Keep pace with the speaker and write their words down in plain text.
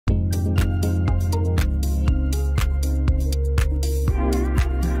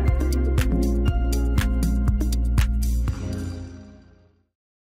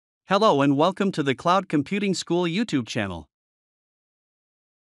Hello and welcome to the Cloud Computing School YouTube channel.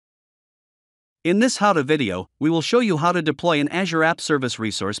 In this how-to video, we will show you how to deploy an Azure App Service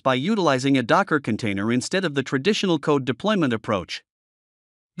resource by utilizing a Docker container instead of the traditional code deployment approach.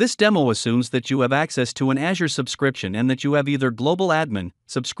 This demo assumes that you have access to an Azure subscription and that you have either global admin,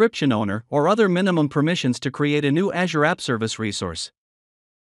 subscription owner, or other minimum permissions to create a new Azure App Service resource.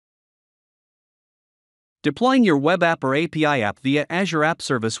 Deploying your web app or API app via Azure App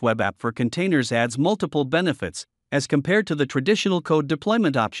Service web app for containers adds multiple benefits, as compared to the traditional code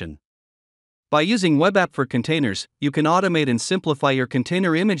deployment option. By using web app for containers, you can automate and simplify your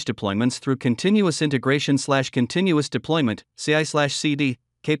container image deployments through continuous integration/continuous deployment (CI/CD)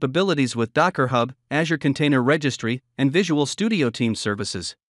 capabilities with Docker Hub, Azure Container Registry, and Visual Studio Team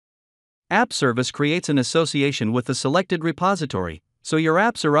services. App Service creates an association with the selected repository, so your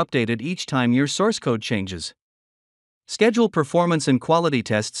apps are updated each time your source code changes. Schedule performance and quality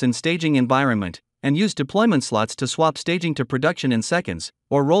tests in staging environment, and use deployment slots to swap staging to production in seconds,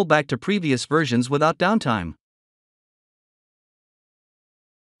 or roll back to previous versions without downtime.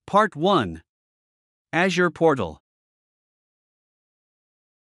 Part 1. Azure Portal.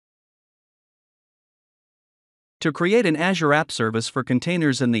 To create an Azure App Service for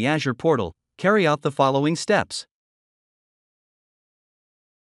containers in the Azure Portal, carry out the following steps.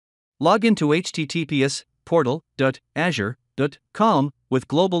 Log into https://portal.azure.com with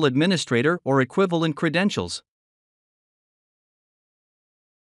Global Administrator or equivalent credentials.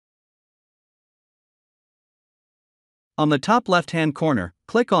 On the top left-hand corner,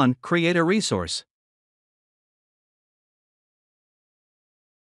 click on Create a Resource.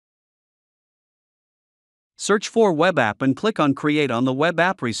 Search for Web App and click on Create on the Web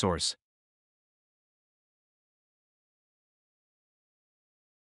App resource.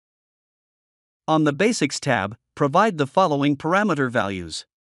 On the Basics tab, provide the following parameter values.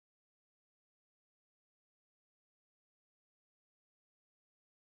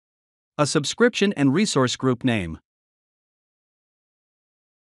 A subscription and resource group name.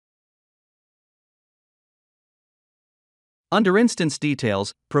 Under Instance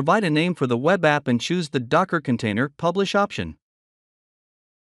Details, provide a name for the web app and choose the Docker Container Publish option.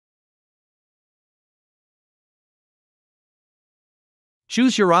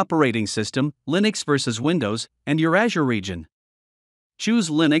 Choose your operating system, Linux versus Windows, and your Azure region. Choose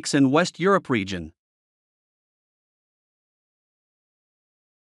Linux and West Europe region.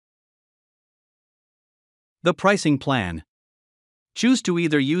 The pricing plan. Choose to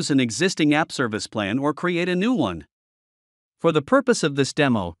either use an existing app service plan or create a new one. For the purpose of this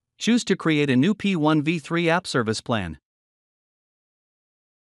demo, choose to create a new P1v3 app service plan.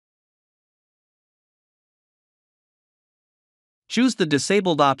 Choose the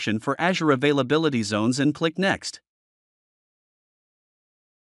disabled option for Azure Availability Zones and click Next.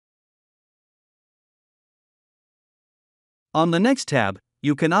 On the Next tab,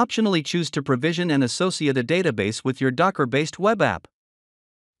 you can optionally choose to provision and associate a database with your Docker-based web app.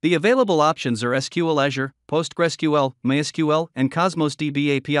 The available options are SQL Azure, PostgreSQL, MySQL, and Cosmos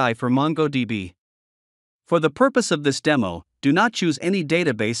DB API for MongoDB. For the purpose of this demo, do not choose any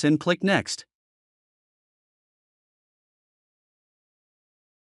database and click Next.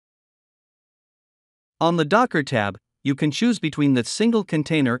 On the Docker tab, you can choose between the single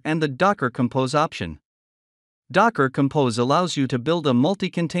container and the Docker Compose option. Docker Compose allows you to build a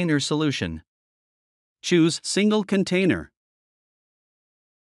multi-container solution. Choose Single Container.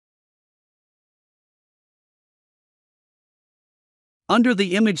 Under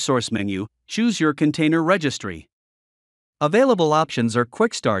the Image Source menu, choose your Container Registry. Available options are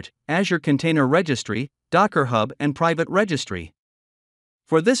Quick Start, Azure Container Registry, Docker Hub, and Private Registry.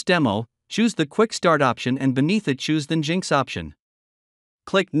 For this demo, choose the Quick Start option and beneath it choose the Nginx option.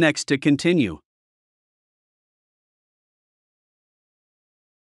 Click Next to continue.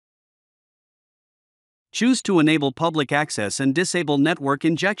 Choose to enable public access and disable network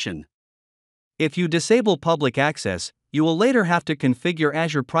injection. If you disable public access, you will later have to configure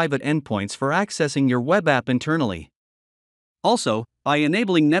Azure private endpoints for accessing your web app internally. Also, by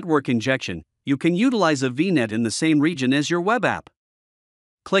enabling network injection, you can utilize a VNet in the same region as your web app.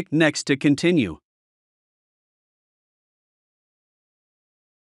 Click Next to continue.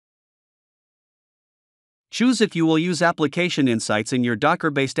 Choose if you will use Application Insights in your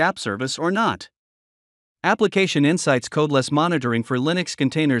Docker-based app service or not. Application Insights codeless monitoring for Linux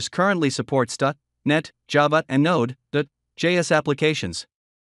containers currently supports .NET, Java, and Node.js applications.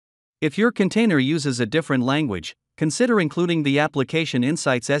 If your container uses a different language, consider including the Application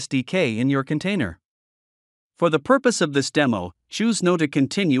Insights SDK in your container. For the purpose of this demo, choose No to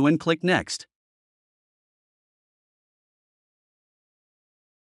continue and click Next.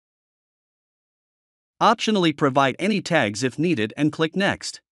 Optionally provide any tags if needed and click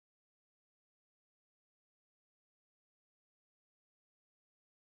Next.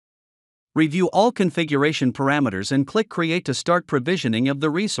 Review all configuration parameters and click Create to start provisioning of the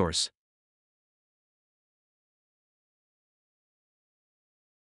resource.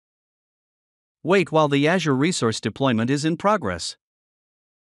 Wait while the Azure resource deployment is in progress.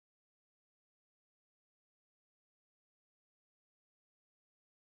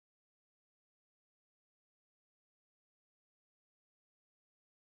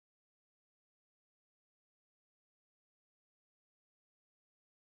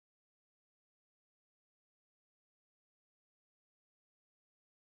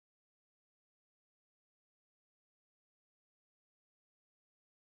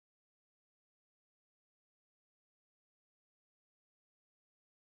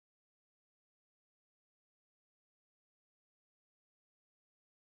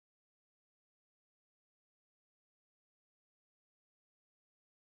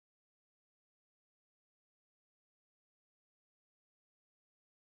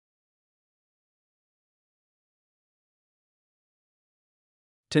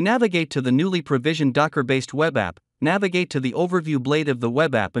 To navigate to the newly provisioned Docker-based web app, navigate to the overview blade of the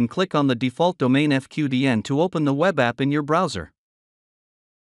web app and click on the default domain FQDN to open the web app in your browser.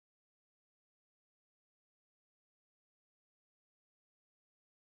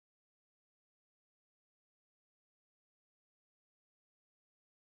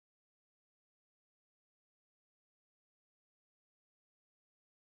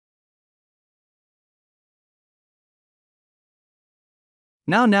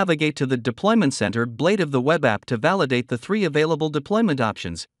 Now navigate to the Deployment Center blade of the web app to validate the three available deployment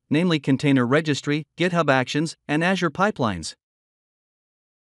options, namely Container Registry, GitHub Actions, and Azure Pipelines.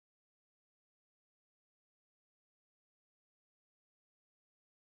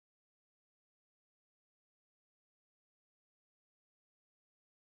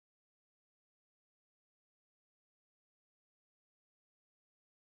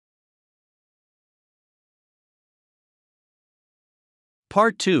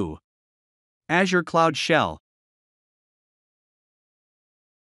 Part 2. Azure Cloud Shell.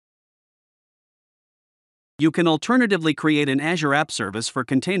 You can alternatively create an Azure App Service for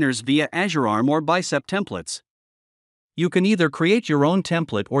containers via Azure ARM or Bicep templates. You can either create your own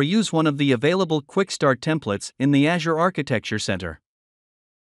template or use one of the available Quick Start templates in the Azure Architecture Center.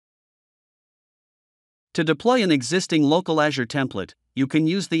 To deploy an existing local Azure template, you can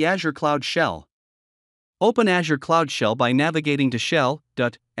use the Azure Cloud Shell. Open Azure Cloud Shell by navigating to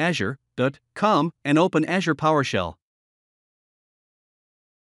shell.azure.com and open Azure PowerShell.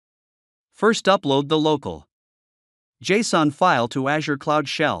 First, upload the local JSON file to Azure Cloud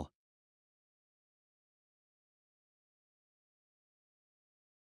Shell.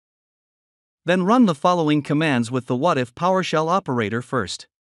 Then run the following commands with the what if PowerShell operator first.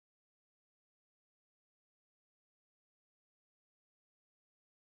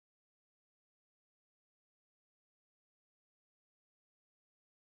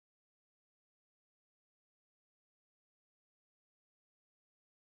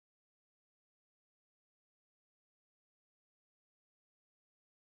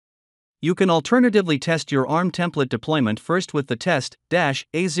 You can alternatively test your ARM template deployment first with the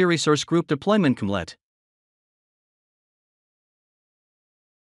test-a resource group deployment command.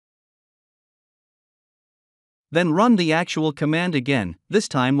 Then run the actual command again, this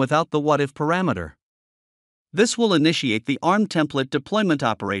time without the what if parameter. This will initiate the ARM template deployment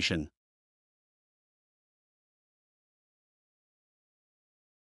operation.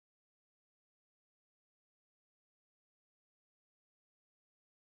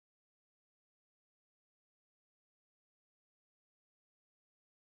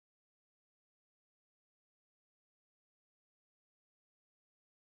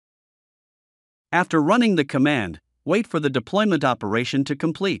 After running the command, wait for the deployment operation to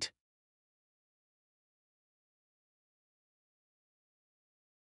complete.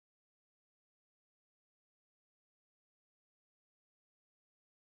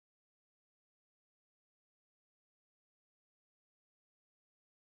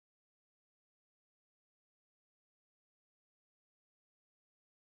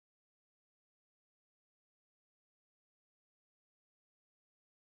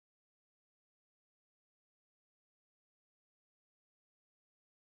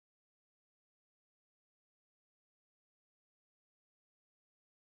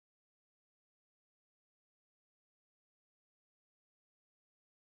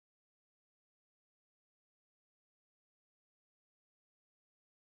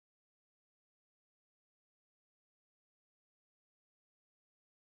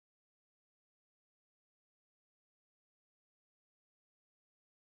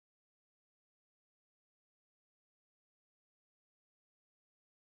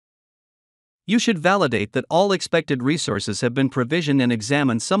 You should validate that all expected resources have been provisioned and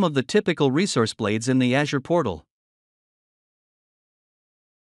examine some of the typical resource blades in the Azure portal.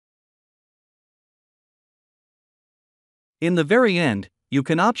 In the very end, you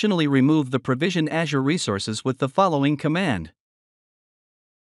can optionally remove the provisioned Azure resources with the following command.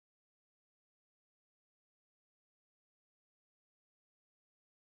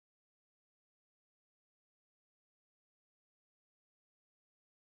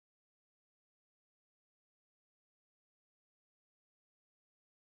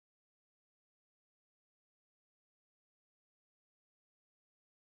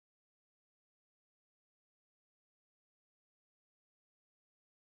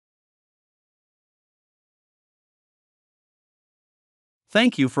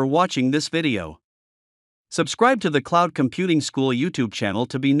 Thank you for watching this video. Subscribe to the Cloud Computing School YouTube channel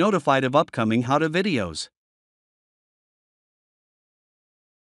to be notified of upcoming how-to videos.